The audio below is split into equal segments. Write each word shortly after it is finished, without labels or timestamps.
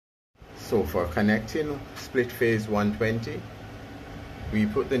So for connecting split phase 120, we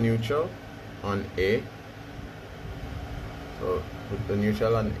put the neutral on A. So put the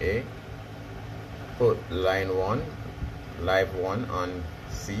neutral on A, put line 1, live 1 on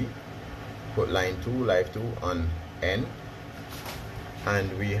C, put line 2, live 2 on N,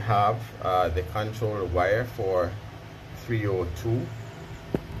 and we have the control wire for 302.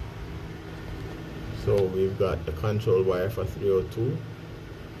 So we've got the control wire for 302,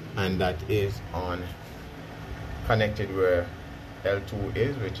 and that is on connected where L2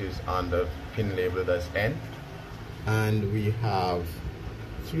 is, which is on the pin labeled as N. And we have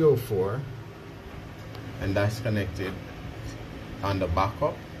 304, and that's connected on the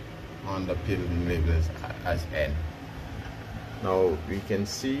backup on the pin labeled as N. Now we can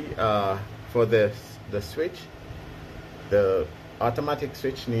see for the switch, the automatic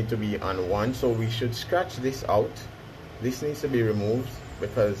switch needs to be on 1, so we should scratch this out. This needs to be removed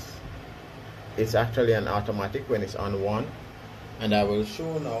because it's actually an automatic when it's on 1. And I will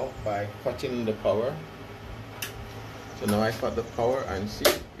show now by cutting the power. So now I cut the power and see